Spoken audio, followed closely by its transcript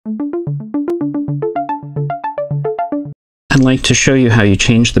I'd like to show you how you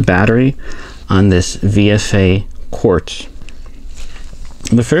change the battery on this VFA Quartz.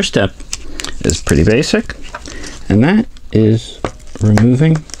 The first step is pretty basic, and that is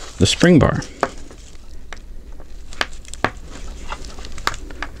removing the spring bar.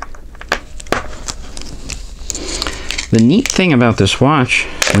 The neat thing about this watch,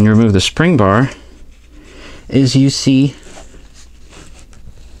 when you remove the spring bar, is you see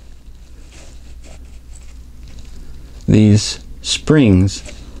these springs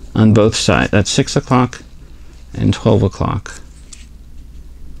on both sides. That's 6 o'clock and 12 o'clock.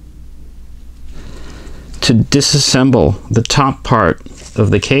 To disassemble the top part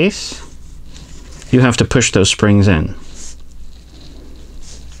of the case, you have to push those springs in.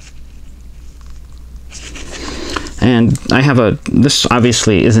 And I have this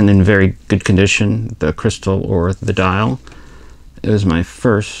obviously isn't in very good condition, the crystal or the dial. It was my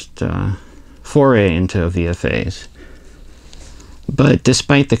first foray into VFAs. But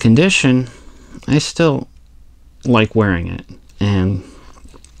despite the condition, I still like wearing it, and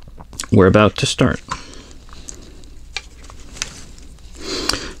we're about to start.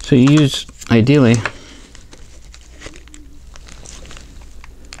 So you use, ideally,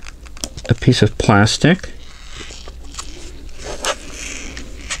 a piece of plastic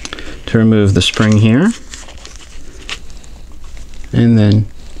to remove the spring here, and then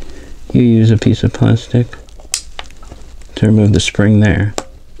you use a piece of plastic to remove the spring there.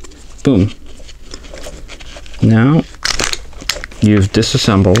 Boom. Now you've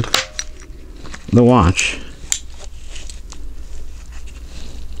disassembled the watch.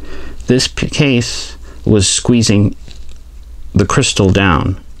 This case was squeezing the crystal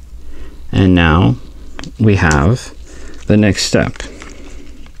down, and now we have the next step.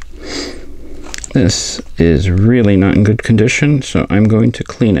 This is really not in good condition, so I'm going to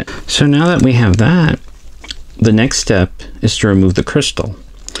clean it. So now that we have that, the next step is to remove the crystal.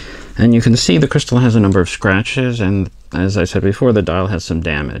 And you can see the crystal has a number of scratches, and as I said before, the dial has some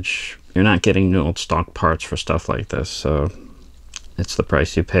damage. You're not getting new old stock parts for stuff like this, so it's the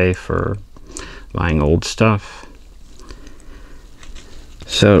price you pay for buying old stuff.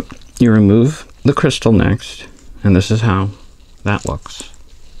 So you remove the crystal next, and this is how that looks.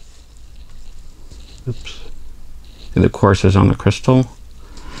 Oops. The quartz is on the crystal,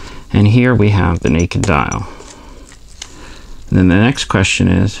 and here we have the naked dial. And then the next question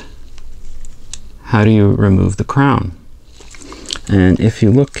is, how do you remove the crown? And if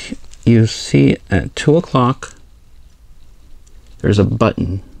you look, you see at 2 o'clock there's a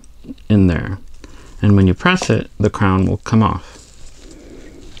button in there, and when you press it, the crown will come off.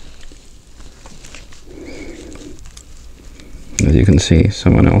 As you can see,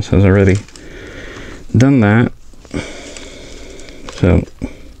 someone else has already done that. So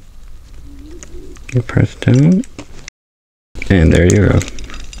you press down, and there you go.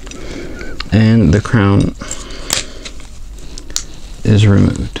 And the crown is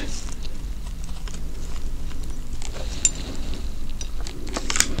removed.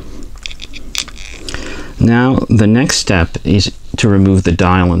 Now the next step is to remove the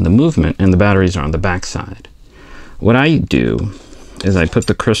dial and the movement, and the batteries are on the back side. What I do is I put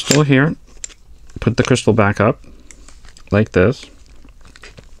the crystal here, put the crystal back up like this,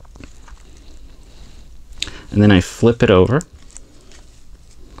 and then I flip it over,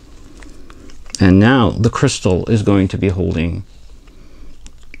 and now the crystal is going to be holding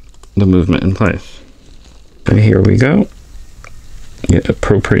the movement in place. So here we go. Get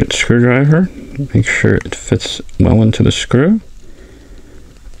appropriate screwdriver, make sure it fits well into the screw,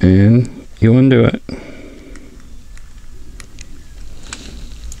 and you undo it.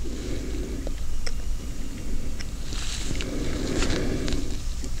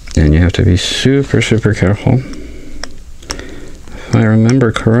 And you have to be super, super careful. If I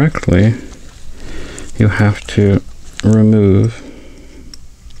remember correctly, you have to remove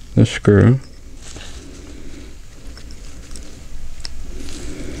the screw,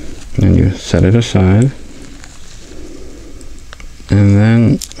 and you set it aside, and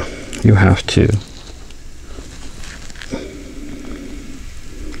then you have to,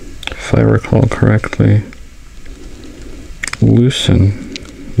 if I recall correctly, loosen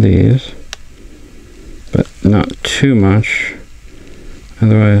these, but not too much,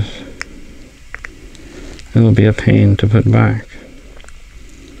 otherwise it'll be a pain to put back.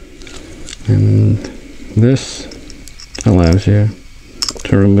 And this allows you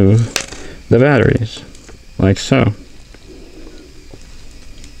to remove the batteries, like so.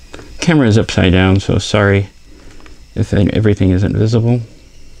 Camera is upside down, so sorry if everything isn't visible.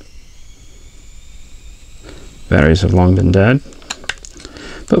 Batteries have long been dead.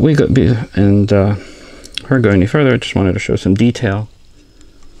 But we got, and before I go any further, I just wanted to show some detail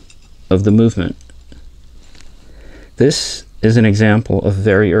of the movement. This is an example of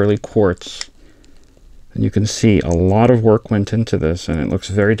very early quartz. And you can see a lot of work went into this, and it looks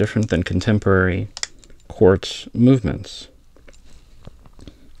very different than contemporary quartz movements.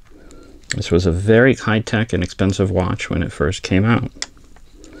 This was a very high-tech and expensive watch when it first came out.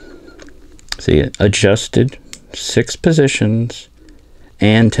 See, it adjusted 6 positions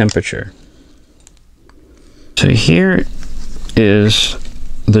and temperature. So here is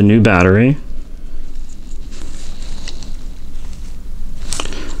the new battery,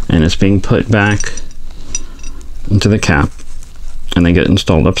 and it's being put back into the cap, and they get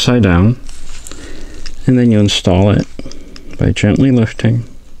installed upside down, and then you install it by gently lifting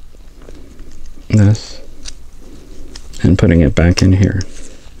this and putting it back in here.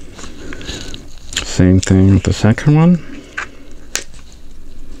 Same thing with the second one.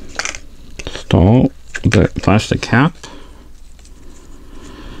 Install the plastic cap,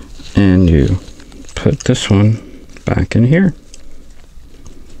 and you put this one back in here.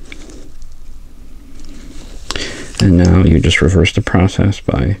 And now you just reverse the process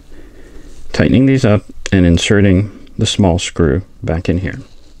by tightening these up and inserting the small screw back in here.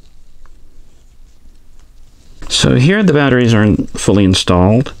 So here the batteries aren't fully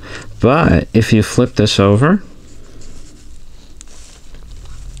installed, but if you flip this over,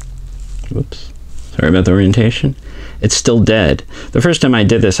 whoops, sorry about the orientation, it's still dead. The first time I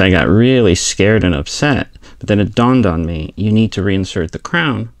did this, I got really scared and upset, but then it dawned on me, you need to reinsert the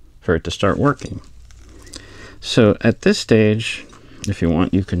crown for it to start working. So at this stage, if you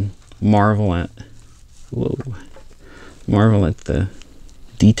want, you can marvel at, marvel at the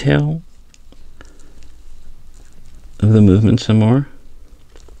detail of the movement some more.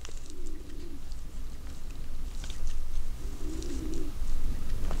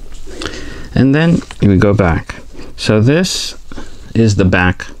 And then we go back. So this is the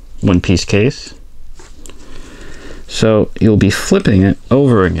back one-piece case. So you'll be flipping it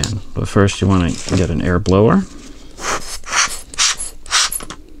over again, but first you want to get an air blower.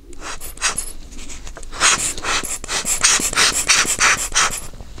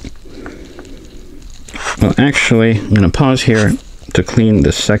 Well, actually, I'm going to pause here to clean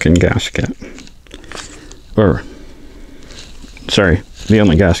the second gasket. Or, sorry, the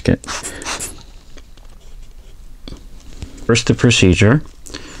only gasket. First, the procedure.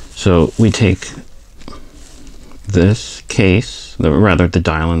 So we take this case, rather the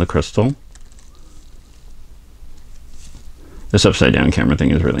dial and the crystal. This upside down camera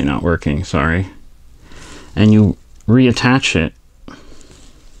thing is really not working, sorry. And you reattach it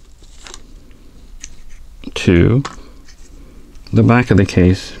to the back of the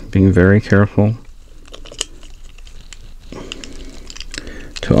case, being very careful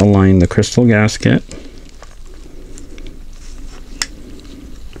to align the crystal gasket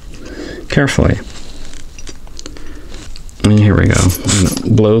carefully. And here we go. I'm going to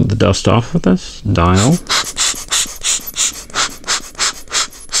blow the dust off with this dial.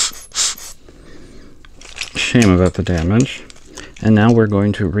 Shame about the damage. And now we're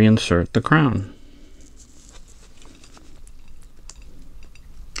going to reinsert the crown.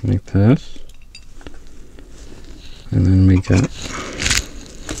 Like this. And then we get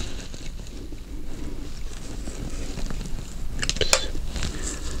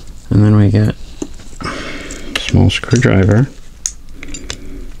and then we get small screwdriver,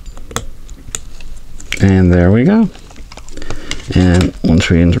 and there we go. And once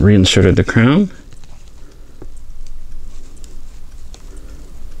we reinserted the crown,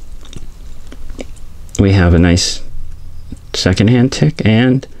 we have a nice second-hand tick,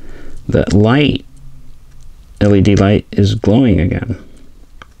 and the light, LED light, is glowing again.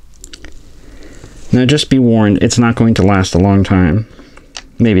 Now just be warned, it's not going to last a long time.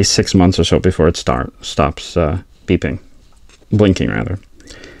 Maybe 6 months or so before it stops beeping, blinking rather.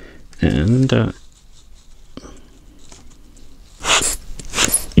 And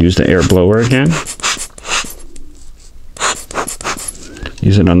use the air blower again.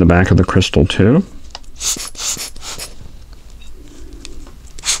 Use it on the back of the crystal too.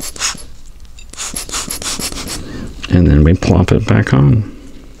 And then we plop it back on.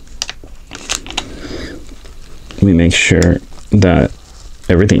 We make sure that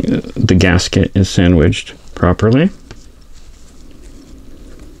everything, the gasket is sandwiched properly.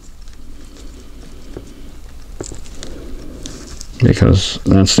 Because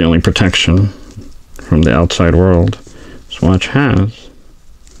that's the only protection from the outside world this watch has.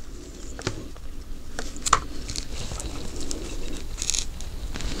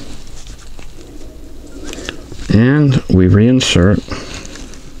 And we reinsert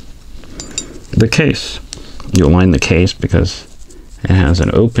the case. You align the case because it has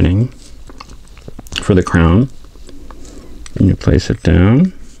an opening for the crown, and you place it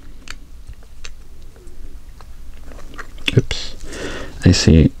down. Oops, I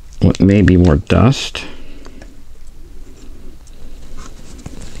see what may be more dust.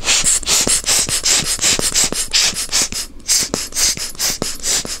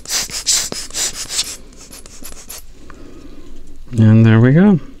 And there we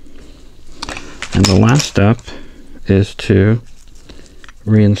go. And the last step is to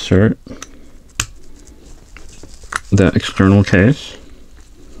reinsert the external case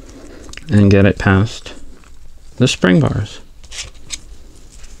and get it past the spring bars.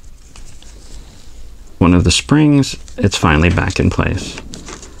 One of the springs, it's finally back in place.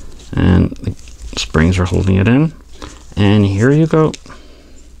 And the springs are holding it in. And here you go.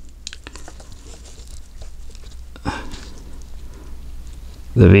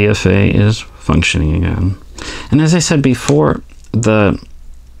 The VFA is functioning again. And as I said before, the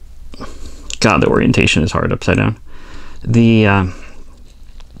orientation is hard upside down. The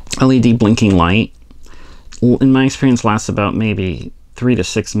LED blinking light, in my experience, lasts about maybe 3 to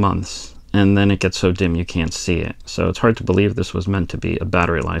 6 months, and then it gets so dim you can't see it. So it's hard to believe this was meant to be a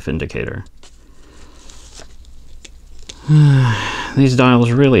battery life indicator. These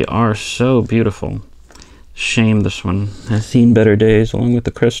dials really are so beautiful. Shame this one has seen better days along with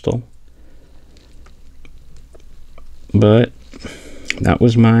the crystal. But that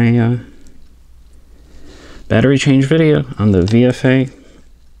was my battery change video on the VFA.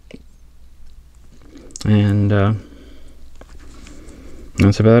 And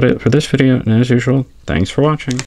that's about it for this video. And as usual, thanks for watching.